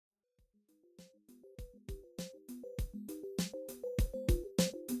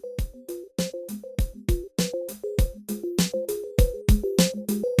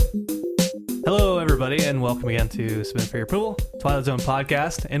and welcome again to Submit for Your Approval, Twilight Zone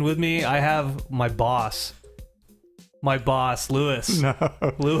podcast. And with me, I have my boss, Louis. No,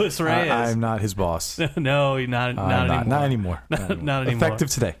 Louis Reyes. I'm not his boss. No, not anymore. Not anymore. Not anymore. Effective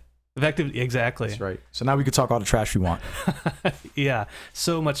today. Effective, exactly. That's right. So now we can talk all the trash we want. Yeah,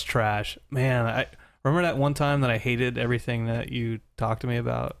 so much trash. Man, I remember that one time that I hated everything that you talked to me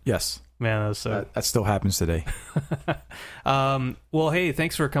about? Yes. Man, that was so... That still happens today. Well, hey,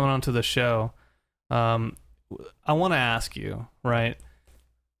 thanks for coming on to the show. I want to ask you, right?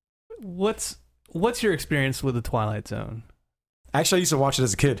 What's your experience with the Twilight Zone? Actually, I used to watch it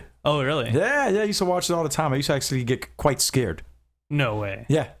as a kid. Oh, really? Yeah, I used to watch it all the time. I used to actually get quite scared. No way.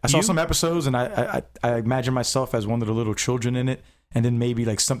 Yeah, I saw some episodes, and I imagined myself as one of the little children in it, and then maybe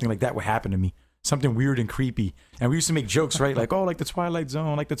like something like that would happen to me. Something weird and creepy. And we used to make jokes, right? Like, oh, like the Twilight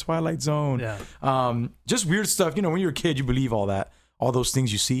Zone, like the Twilight Zone. Yeah. Just weird stuff. You know, when you're a kid, you believe all that. All those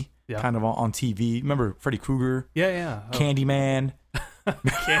things you see kind of on TV. Remember Freddy Krueger? Yeah. Oh. Candyman.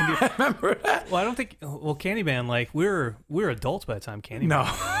 Candy. Remember that? Well, I don't think... Well, Candyman, like, we were adults by the time Candyman... No,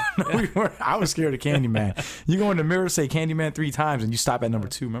 we weren't. I was scared of Candyman. You go in the mirror, say Candyman 3 times, and you stop at number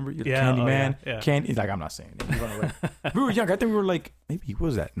 2. Remember? Candyman. Oh, yeah. Candy. Like, I'm not saying it. You run away. We were young. I think we were like, maybe, what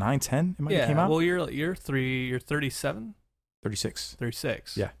was that, 9, 10? It might have came out? Well, you're 37? 36.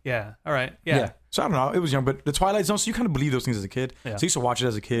 36. Yeah. Yeah. All right. Yeah. So I don't know. It was young, but the Twilight Zone, so you kind of believe those things as a kid. Yeah. So I used to watch it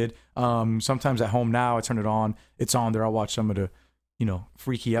as a kid. Sometimes at home now, I turn it on. It's on there. I'll watch some of the,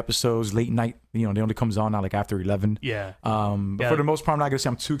 freaky episodes, late night. They only comes on now like after 11. Yeah. But for the most part, I'm not going to say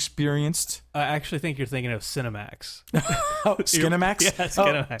I'm too experienced. I actually think you're thinking of Cinemax. Oh, Skinamax? Yeah,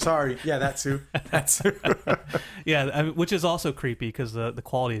 Skinamax. Oh, sorry. Yeah, that too. Yeah, I mean, which is also creepy because the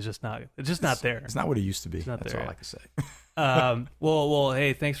quality is just not there. It's not what it used to be. It's not That's there, all yeah. I can say. Well,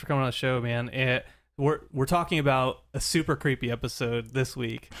 hey, thanks for coming on the show, man. We're talking about a super creepy episode this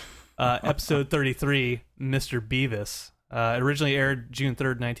week. Episode 33, Mr. Beavis. It originally aired June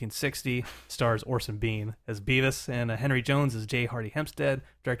 3rd, 1960. Stars Orson Bean as Beavis and Henry Jones as J. Hardy Hempstead.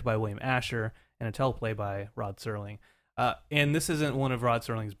 Directed by William Asher and a teleplay by Rod Serling. And this isn't one of Rod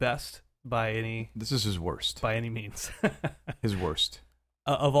Serling's best by any. This is his worst. By any means. His worst.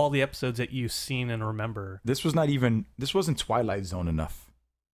 Of all the episodes that you've seen and remember. This wasn't Twilight Zone enough.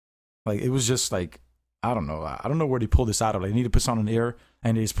 Like, it was just like, I don't know. I don't know where they pulled this out of. Like, they need to put this on the air,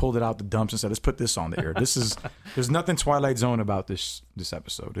 and they just pulled it out the dumps and said, let's put this on the air. There's nothing Twilight Zone about this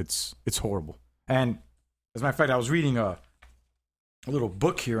episode. It's horrible. And as a matter of fact, I was reading a little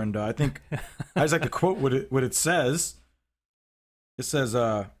book here, and I think I just like to quote what it says. It says,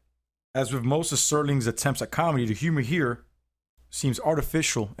 as with most of Serling's attempts at comedy, the humor here seems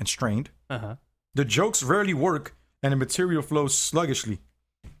artificial and strained. Uh-huh. The jokes rarely work, and the material flows sluggishly.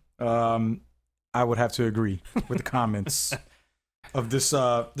 I would have to agree with the comments of this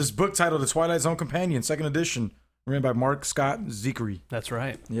book titled The Twilight Zone Companion, 2nd edition, written by Mark Scott Zickery. That's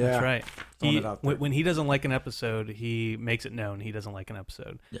right. Yeah. That's right. When he doesn't like an episode, he makes it known he doesn't like an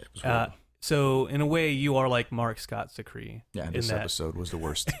episode. Yeah, it was horrible. So in a way, you are like Mark Scott Zickery. Yeah, this episode was the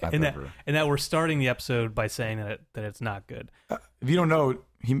worst I've ever. And that we're starting the episode by saying that it's not good. If you don't know,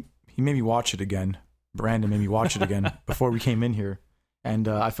 he made me watch it again. Brandon made me watch it again before we came in here, and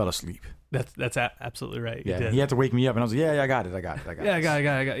I fell asleep. That's absolutely right. Yeah, he had to wake me up, and I was like, yeah, I got it. Yeah, I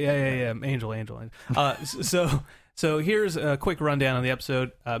got it. Yeah. Angel. So here's a quick rundown on the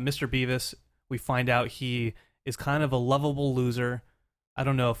episode. Mr. Beavis, we find out he is kind of a lovable loser. I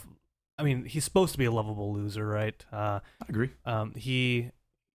don't know he's supposed to be a lovable loser, right? I agree. He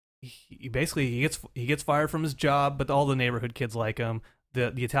basically he gets fired from his job, but all the neighborhood kids like him.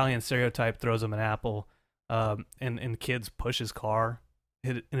 The Italian stereotype throws him an apple, and kids push his car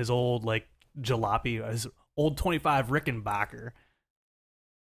in his old like jalopy, his old 25 Rickenbacker.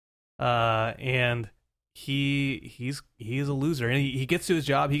 And he's a loser, and he gets to his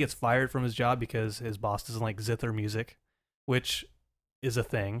job. He gets fired from his job because his boss doesn't like zither music, which is a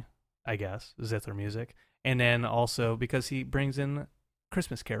thing, I guess, zither music. And then also because he brings in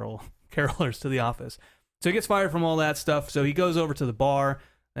Christmas carolers to the office. So he gets fired from all that stuff. So he goes over to the bar,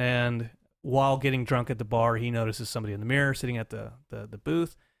 and while getting drunk at the bar, he notices somebody in the mirror sitting at the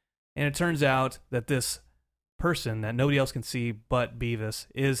booth. And it turns out that this person that nobody else can see but Beavis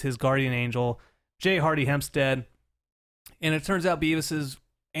is his guardian angel, J. Hardy Hempstead. And it turns out Beavis's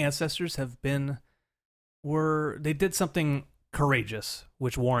ancestors they did something courageous,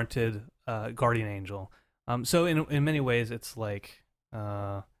 which warranted guardian angel. So in many ways, it's like,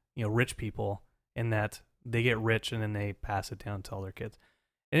 rich people, in that they get rich and then they pass it down to all their kids.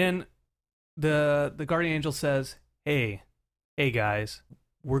 And then the guardian angel says, hey guys,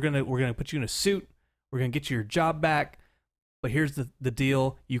 we're gonna put you in a suit. We're gonna get you your job back. but here's the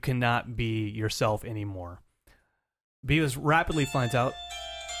deal: you cannot be yourself anymore. Beavis rapidly finds out.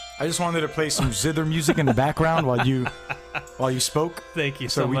 I just wanted to play some zither music in the background while you spoke. Thank you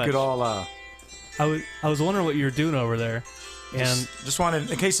so much. So we could all. I was wondering what you were doing over there, and just wanted,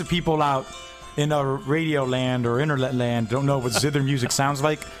 in case the people out in radio land or internet land don't know what zither music sounds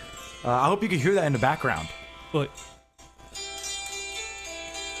like, I hope you can hear that in the background. look.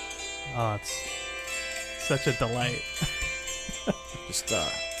 Oh, it's such a delight.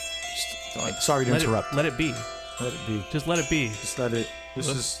 Sorry to interrupt. Let it be. Let it be. Just let it be. Just let it. This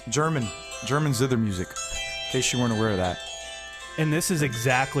is German zither music. In case you weren't aware of that. And this is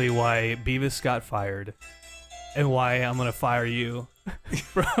exactly why Beavis got fired, and why I'm gonna fire you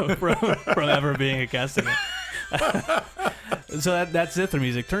from ever being a guest again. So that's zither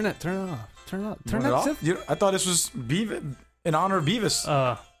music. Turn it off. Turn that zither. I thought this was Beavis in honor of Beavis.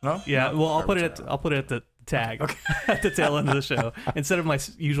 No. Yeah. Well, I'll put it at the tag at the tail end of the show. Instead of my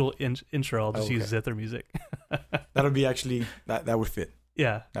usual intro, I'll just use zither music. That'll be actually that would fit.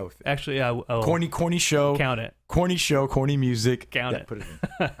 Yeah. That would fit. Actually, yeah. Corny show. Count it. Corny show. Corny music. Count it. Put it in.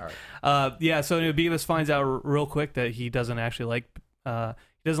 All right. Yeah. So Beavis finds out real quick that he doesn't actually like.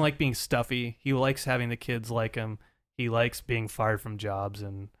 He doesn't like being stuffy. He likes having the kids like him. He likes being fired from jobs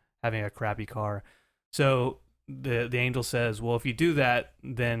and having a crappy car. So the angel says, well, if you do that,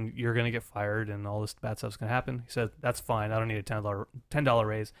 then you're going to get fired and all this bad stuff's going to happen. He said, that's fine. I don't need a $10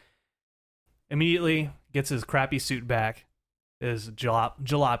 raise. Immediately gets his crappy suit back. His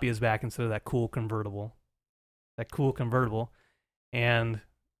jalopy is back instead of that cool convertible. And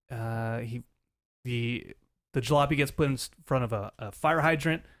the jalopy gets put in front of a fire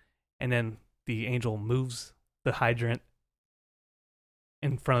hydrant, and then the angel moves the hydrant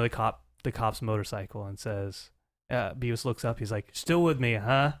in front of the cop's motorcycle and says, Beavis looks up, he's like, still with me,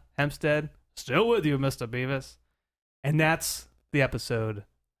 huh, Hempstead? Still with you, Mr. Beavis. And that's the episode.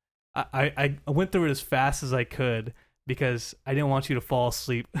 I went through it as fast as I could because I didn't want you to fall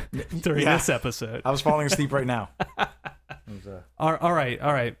asleep during this episode. I was falling asleep right now. All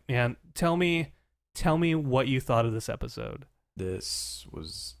right, man. Tell me what you thought of this episode. This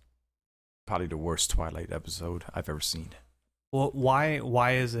was probably the worst Twilight episode I've ever seen. Well,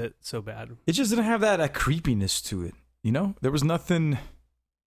 why is it so bad? It just didn't have that creepiness to it. You know, there was nothing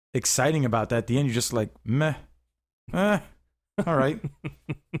exciting about that. At the end, you're just like, meh, all right,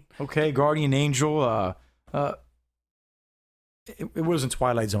 okay, guardian angel. It wasn't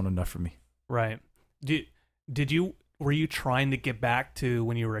Twilight Zone enough for me. Right. Were you trying to get back to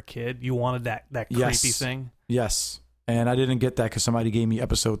when you were a kid? You wanted that creepy thing? Yes. And I didn't get that because somebody gave me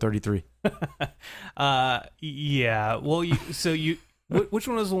episode 33. Yeah. Well, which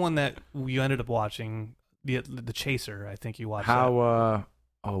one was the one that you ended up watching? The Chaser, I think you watched. What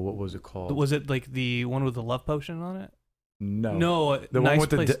was it called? Was it like the one with the love potion on it? No. The nice one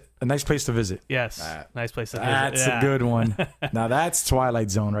with a nice place to visit. Yes. Nice place to visit. That's a good one. Now that's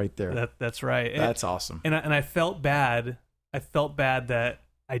Twilight Zone right there. That's right. That's awesome. And I felt bad. I felt bad that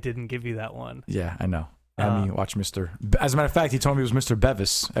I didn't give you that one. Yeah, I know. I mean, watch Mr. As a matter of fact, he told me it was Mr.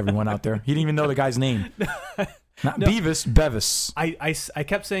 Bevis. Everyone out there, he didn't even know the guy's name. Not Beavis, Bevis. I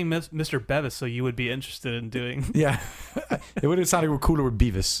kept saying Mr. Bevis, so you would be interested in doing. Yeah, it would have sounded cooler with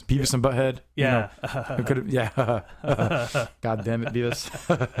Beavis and Butthead. Yeah, yeah. God damn it, Beavis.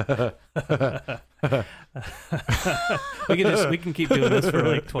 we can keep doing this for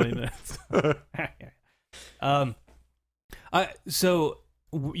like 20 minutes. So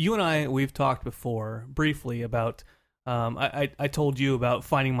you and we've talked before briefly about. I told you about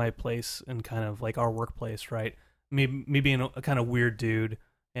finding my place in kind of like our workplace, right? Me being a kind of weird dude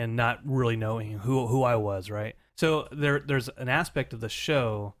and not really knowing who I was, right? So there's an aspect of the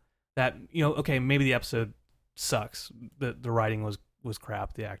show that, you know, okay, maybe the episode sucks, the writing was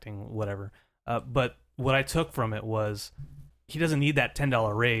crap, the acting, whatever. But what I took from it was he doesn't need that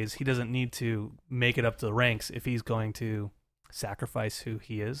 $10 raise. He doesn't need to make it up to the ranks if he's going to sacrifice who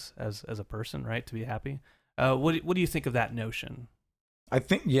he is as a person, right? To be happy. What do you think of that notion? I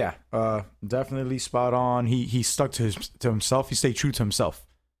think, definitely spot on. He stuck to himself. He stayed true to himself,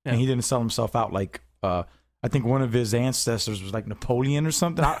 and he didn't sell himself out like I think one of his ancestors was like Napoleon or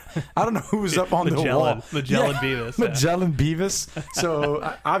something. I don't know who was up on the wall. Magellan Beavis. Magellan Beavis.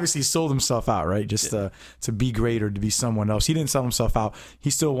 So obviously he sold himself out, right? Just to be great or to be someone else. He didn't sell himself out. He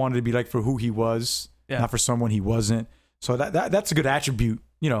still wanted to be like for who he was, not for someone he wasn't. So that's a good attribute,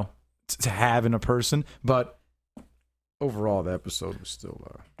 you know, to have in a person. But overall, the episode was still.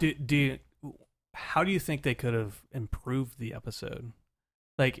 How do you think they could have improved the episode?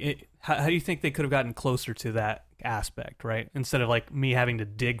 Like, how do you think they could have gotten closer to that aspect, right? Instead of like me having to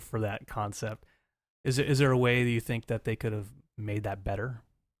dig for that concept. Is there a way that you think that they could have made that better?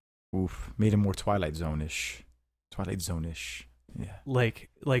 Oof, made it more Twilight Zone-ish. Yeah. Like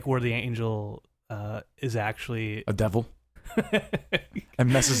where the angel is actually A devil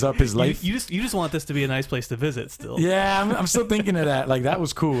and messes up his life. You just want this to be a nice place to visit still. Yeah, I'm still thinking of that. Like that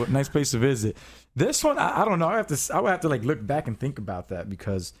was cool, nice place to visit. This one, I don't know. I would have to like look back and think about that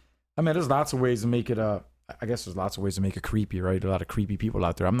because I mean, there's lots of ways to make it. I guess there's lots of ways to make it creepy, right? A lot of creepy people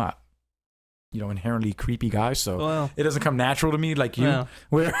out there. I'm not, inherently creepy guy, so it doesn't come natural to me like you,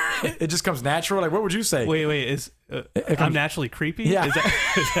 where it just comes natural. Like, what would you say? Wait, I'm naturally creepy? Yeah. Is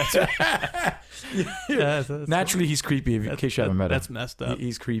that that's naturally, he's creepy. In case you haven't met him, that's messed up.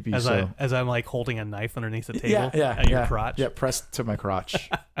 He's creepy. As I'm like holding a knife underneath the table, yeah, at your crotch. Yeah, pressed to my crotch.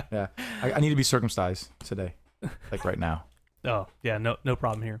 Yeah, I need to be circumcised today, like right now. Oh yeah, no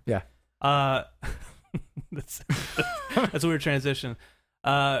problem here. Yeah. That's a weird transition.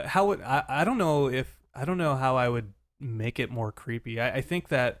 How would I don't know how I would make it more creepy. I think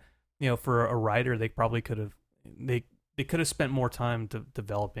that for a writer they probably could have they could have spent more time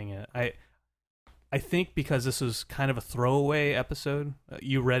developing it. I think because this was kind of a throwaway episode.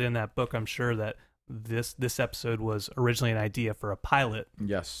 You read in that book, I'm sure, that this episode was originally an idea for a pilot.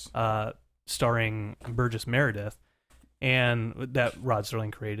 Yes. Starring Burgess Meredith, and that Rod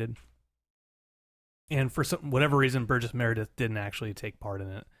Serling created. And for whatever reason, Burgess Meredith didn't actually take part in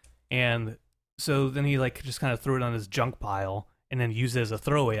it. And so then he just kind of threw it on his junk pile and then used it as a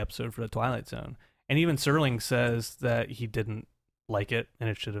throwaway episode for the Twilight Zone. And even Serling says that he didn't like it and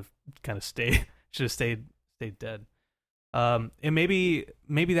it should have kind of stayed dead. And maybe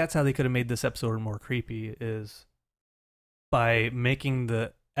that's how they could have made this episode more creepy, is by making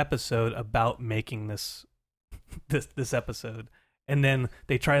the episode about making this episode. And then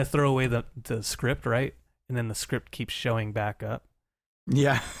they try to throw away the script, right? And then the script keeps showing back up.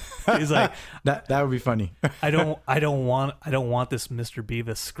 Yeah, he's like, that would be funny. I don't want this Mr.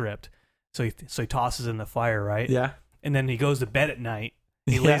 Beavis script. So he tosses in the fire, right? Yeah. And then he goes to bed at night.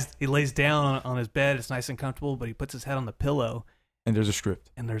 He lays down on his bed. It's nice and comfortable, but he puts his head on the pillow. And there's a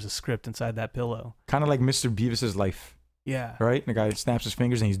script. And there's a script inside that pillow. Kind of like Mr. Beavis's life. Yeah. Right? And the guy snaps his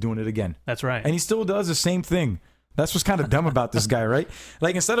fingers and he's doing it again. That's right. And he still does the same thing. That's what's kind of dumb about this guy, right?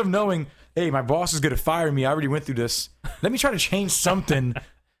 Like, instead of knowing, hey, my boss is going to fire me, I already went through this. Let me try to change something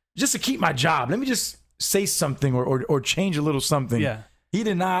just to keep my job. Let me just say something or change a little something. Yeah.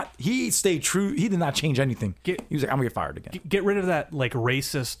 He stayed true. He did not change anything. He was like, I'm going to get fired again. Get rid of that,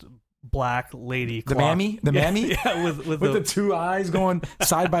 racist black lady clock. The mammy? Yeah, with the two eyes going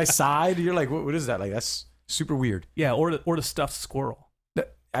side by side. You're like, what is that? Like, that's super weird. Yeah, or the stuffed squirrel.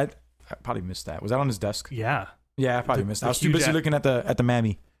 I probably missed that. Was that on his desk? Yeah. Yeah, I probably missed it. I was too busy looking at the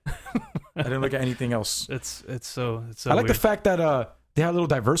mammy. I didn't look at anything else. It's so I like weird. the fact that they had a little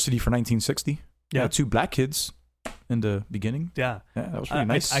diversity for 1960. Yeah, two black kids in the beginning. Yeah, that was really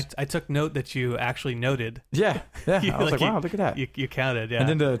nice. I took note that you actually noted. Yeah. I was like, wow, look at that. You counted, yeah.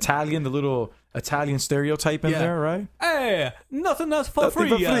 And then the little Italian stereotype in there, right? Hey, nothing else for free.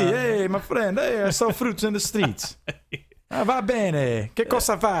 Hey, my friend. Hey, I saw fruits in the streets. Va bene. Che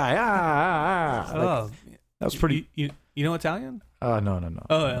cosa fai? Like, that was pretty. You know Italian? No. No.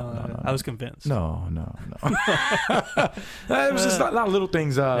 I was convinced. No. It was just a lot of little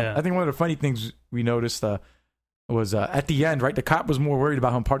things. I think one of the funny things we noticed was at the end, right? The cop was more worried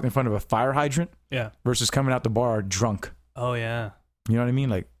about him parked in front of a fire hydrant, versus coming out the bar drunk. Oh yeah. You know what I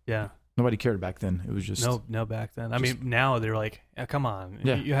mean? Like, yeah. Nobody cared back then. It was just no back then. I mean, now they're like, come on.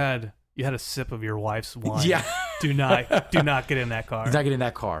 Yeah. You had a sip of your wife's wine. Yeah. Do not get in that car. Do not get in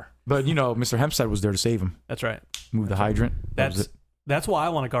that car. But Mr. Hempstead was there to save him. That's right. Move the hydrant. That's why I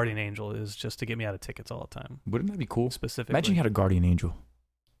want a guardian angel, is just to get me out of tickets all the time. Wouldn't that be cool? Specifically. Imagine you had a guardian angel.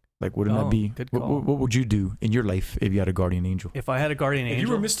 Like, wouldn't that be? Good call. What would you do in your life if you had a guardian angel? If I had a guardian angel, if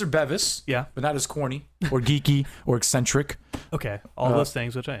you were Mr. Bevis, yeah, but not as corny or geeky or eccentric. Okay, all those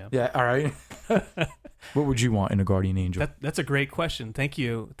things, which I am. Yeah, all right. What would you want in a guardian angel? That's a great question. Thank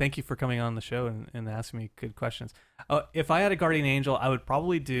you for coming on the show and asking me good questions. If I had a guardian angel, I would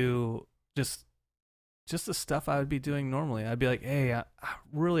probably do just the stuff I would be doing normally. I'd be like, hey, I'm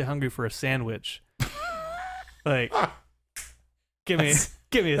really hungry for a sandwich. Like, give me a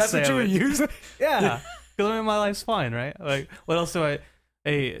sandwich. That's what you were using? Yeah. Because I mean, my life's fine, right? Like, what else do I...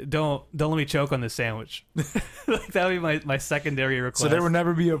 Hey, don't let me choke on this sandwich. Like, that would be my secondary request. So there would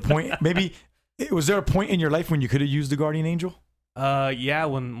never be a point... Maybe... Was there a point in your life when you could have used the guardian angel? Yeah,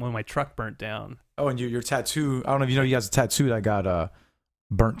 when my truck burnt down. Oh, and your tattoo... I don't know if you know he has a tattoo that got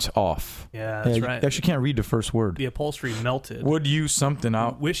burnt off. Yeah, that's You right. actually can't read the first word. The upholstery melted. Would use something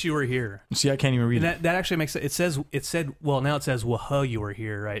out. Wish you were here. See, I can't even read And that actually makes it. It said. Well, now it says "Whoa, you were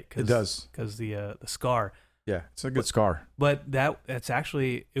here," right? It does. Because the scar. Yeah, it's a good scar. But that's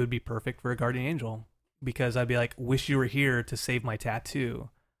actually, it would be perfect for a guardian angel, because I'd be like, wish you were here to save my tattoo.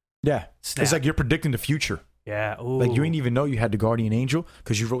 Yeah. Snap. It's like you're predicting the future. Yeah. Ooh. Like you ain't even know you had the guardian angel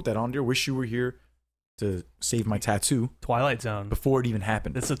because you wrote that on there. Wish you were here to save my tattoo Twilight Zone. before it even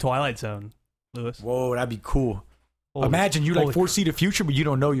happened. It's the Twilight Zone, Lewis. Whoa, that'd be cool. Holy- Imagine you holy foresee the future, but you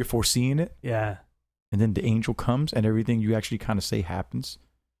don't know you're foreseeing it. Yeah. And then the angel comes and everything you actually kind of say happens.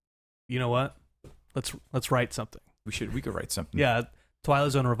 You know what? Let's write something. We could write something. Yeah.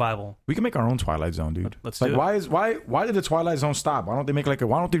 Twilight Zone revival. We can make our own Twilight Zone, dude. Let's like do it. why did the Twilight Zone stop? Why don't they make why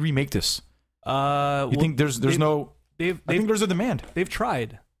don't they remake this? You think there's no I think there's a demand. They've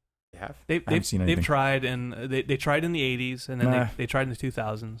tried. They have. They've seen anything. they've tried, and they tried in the 80s, and then Nah. they tried in the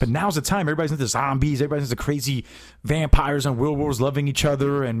 2000s. But now's the time. Everybody's into zombies. Everybody's into crazy vampires and werewolves loving each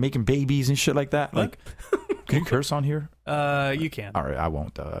other and making babies and shit like that. What? Like, can you curse on here? You can. All right, I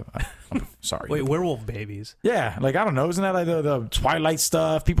won't. I'm sorry. Wait, werewolf babies. Yeah, like I don't know. Isn't that like the Twilight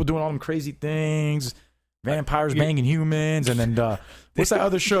stuff? People doing all them crazy things. Vampires banging humans, and then what's that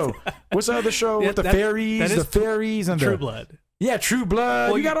other show? What's that other show Yeah, with the that fairies? is The fairies and True the Blood. yeah, True Blood.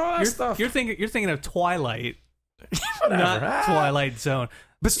 Well, you got all that you're, stuff. You're thinking of Twilight, Whatever. not Ah. Twilight Zone.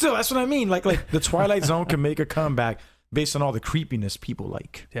 But still, that's what I mean. Like the Twilight Zone can make a comeback based on all the creepiness people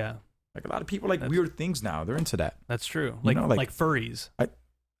like. Yeah, Like a lot of people like weird things now. They're into that. that's true. You know, Like furries.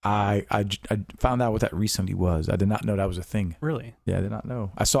 I found out what that recently was. I did not know that was a thing. Really? Yeah, I did not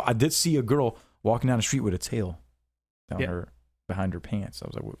know. I did see a girl walking down the street with a tail down behind her pants. I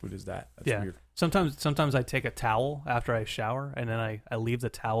was like, what is that? That's weird. Sometimes I take a towel after I shower, and then I leave the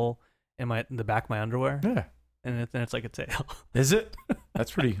towel in the back of my underwear, Yeah. and then it's like a tail. Is it?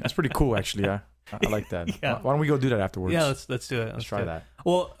 That's pretty cool actually. I like that. Yeah. Why don't we go do that afterwards? Yeah, let's do it. Let's try that.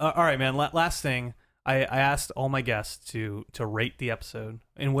 Well, all right, man. Last thing, I asked all my guests to rate the episode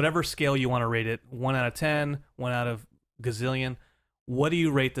in whatever scale you want to rate it. 1 out of 10, 1 out of gazillion. What do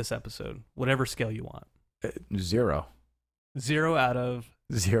you rate this episode? Whatever scale you want. 0. 0 out of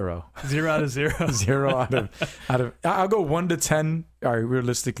 0. 0 out of 0. 0 out of. I'll go 1 to 10. All right,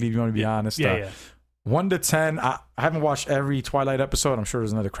 realistically, if you want to be honest. Yeah. 1 to 10. I haven't watched every Twilight episode. I'm sure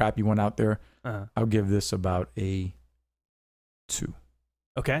there's another crappy one out there. Uh-huh. I'll give this about a 2.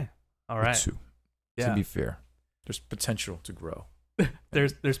 Okay. All right. A 2. Yeah. To be fair, there's potential to grow.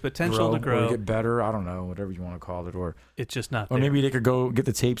 There's potential to grow. Or get better. I don't know, whatever you want to call it, or It's just not or there. maybe they could go get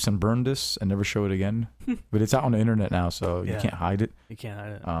the tapes and burn this and never show it again. But it's out on the internet now, so you Yeah. can't hide it. You can't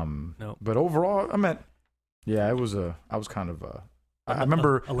hide it. Nope. But overall, I was kind of I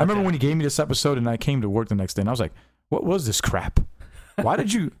remember a letdown. when you gave me this episode and I came to work the next day and I was like, what was this crap? Why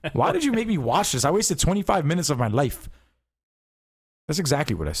did you make me watch this? I wasted 25 minutes of my life. That's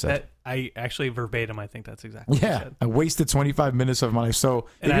exactly what I said. That I actually verbatim. I think that's exactly what you Yeah, said. I wasted 25 minutes of my life. So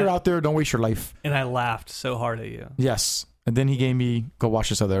And if you're I- out there, don't waste your life. And I laughed so hard at you. Yes. And then he gave me, go watch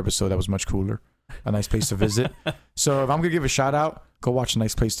this other episode that was much cooler. A nice place to visit. So if I'm going to give a shout out, go watch A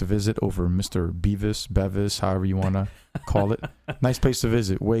Nice Place to Visit over Mr. Bevis, however you want to call it. Nice place to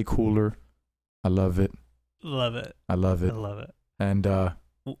visit. Way cooler. I love it. Love it. I love I it. love it. And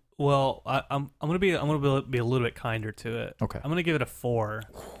Well, I'm gonna be a little bit kinder to it. okay. I'm gonna give it a 4,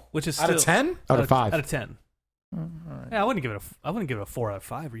 which is Out still, of 10? Out of 5? Out of 10. All right. Yeah, I wouldn't give it a 4 out of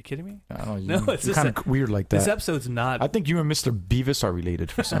 5. Are you kidding me? I don't No, know. it's You're just kind of weird like that. This episode's not. I think you and Mr. Beavis are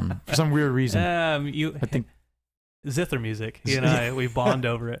related for some weird reason. I think Zither music. He and I we bond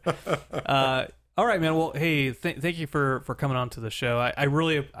over it. All right, man. Well, hey, thank you for coming on to the show. I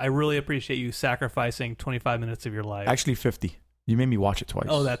really appreciate you sacrificing 25 minutes of your life. actually 50. You made me watch it twice.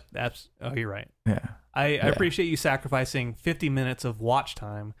 Oh, that's. Oh, you're right. Yeah. I appreciate you sacrificing 50 minutes of watch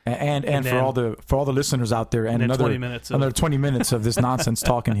time And And for all the listeners out there, and and then another 20 minutes. another 20 minutes of this nonsense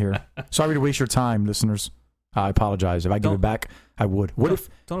talking here. Sorry to waste your time, listeners. I apologize. If I give Don't- it back, I would. What if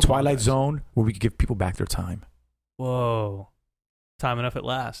Don't Twilight apologize. Zone, where we could give people back their time? Whoa, time enough at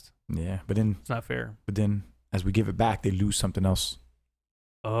last. Yeah, but then It's not fair. as we give it back, they lose something else.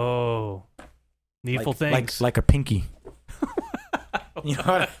 Oh, needful things. like a pinky. You know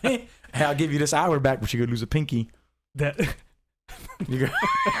what I mean? Hey, I'll give you this hour back, but you're gonna lose a pinky. that. You're gonna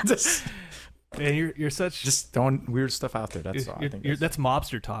just Man, you're such. just throwing weird stuff out there. That's all. I think that's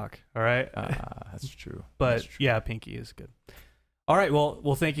mobster talk. All right. that's true. But That's true. yeah, Pinky is good. All right.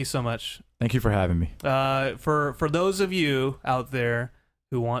 Well, thank you so much. Thank you for having me. For those of you out there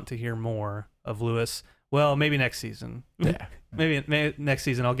who want to hear more of Lewis, well, maybe next season. Yeah. maybe next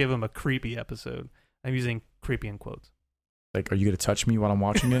season I'll give him a creepy episode. I'm using creepy in quotes. Like, are you gonna touch me while I'm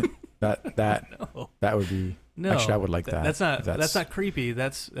watching it? That No. that would be. No. Actually, I would like that. That's not creepy.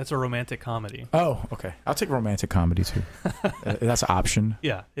 That's a romantic comedy. Oh, okay. I'll take romantic comedy too. That's an option.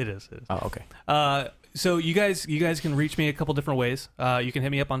 Yeah, it is. It is. Oh, okay. So you guys can reach me a couple different ways. You can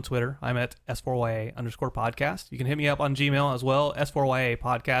hit me up on Twitter. I'm at S4YA_podcast. You can hit me up on Gmail as well,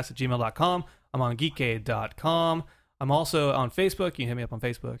 S4YApodcast@gmail.com. I'm on geekade.com. I'm also on Facebook. You can hit me up on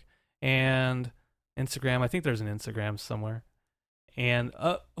Facebook and Instagram. I think there's an Instagram somewhere. And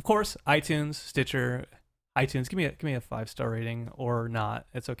of course, iTunes, Stitcher, iTunes. Give me a 5-star rating or not.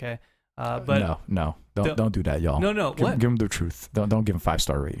 It's okay. But no, don't do that, y'all. No. Give them the truth. Don't give them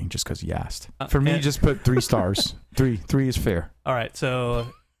 5-star rating just because you asked. For me, just put 3 stars. Three is fair. All right, so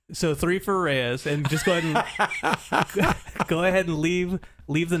 3 for Reyes, and just go ahead and leave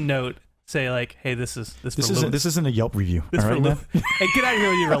the note. Say like, hey, this isn't a Yelp review. This all right, man? Hey, get out of here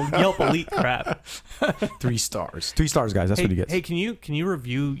with your Yelp Elite crap. 3 stars. 3 stars, guys. That's what he gets. Hey, can you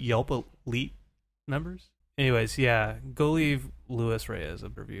review Yelp Elite members? Anyways, yeah, go leave Luis Reyes a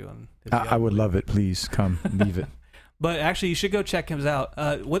review on. I would love it. Please come leave it. But actually, you should go check him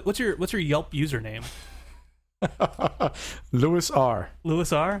out. What's your Yelp username? Louis R.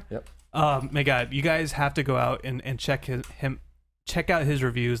 Louis R. Yep. My God, you guys have to go out and check out his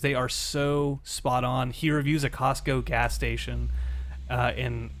reviews. They are so spot on. He reviews a Costco gas station,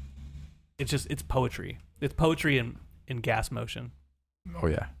 and it's poetry. It's poetry in gas motion. Oh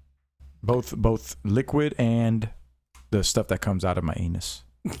yeah, both liquid and the stuff that comes out of my anus.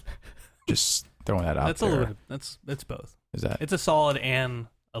 Just throwing that out there. That's both. Is that? It's a solid and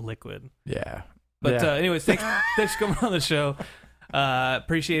a liquid. Yeah. But yeah. Anyways, thanks for coming on the show.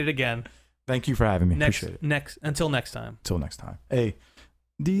 Appreciate it again. Than you for having me. Appreciate it. Until next time. Until next time. Hey.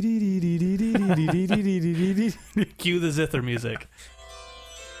 Cue the zither music.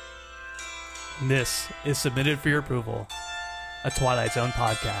 This is submitted for your approval. A Twilight Zone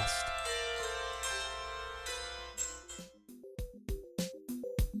podcast.